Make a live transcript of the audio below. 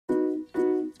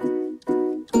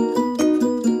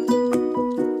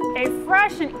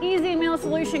easy meal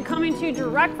solution coming to you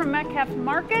direct from Metcalfe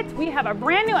Market. We have a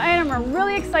brand new item we're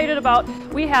really excited about.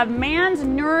 We have Mann's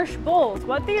Nourish bowls.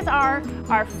 What these are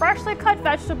freshly cut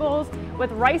vegetables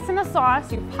with rice in a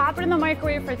sauce. You pop it in the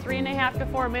microwave for 3.5 to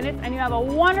 4 minutes and you have a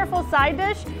wonderful side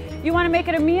dish. You want to make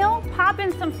it a meal? Pop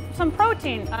in some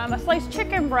protein, a sliced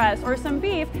chicken breast or some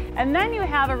beef, and then you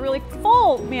have a really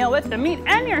full meal with the meat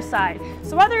and your side.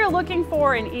 So whether you're looking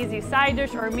for an easy side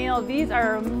dish or a meal, these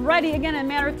are ready again in a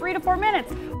matter of 3 to 4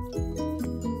 minutes.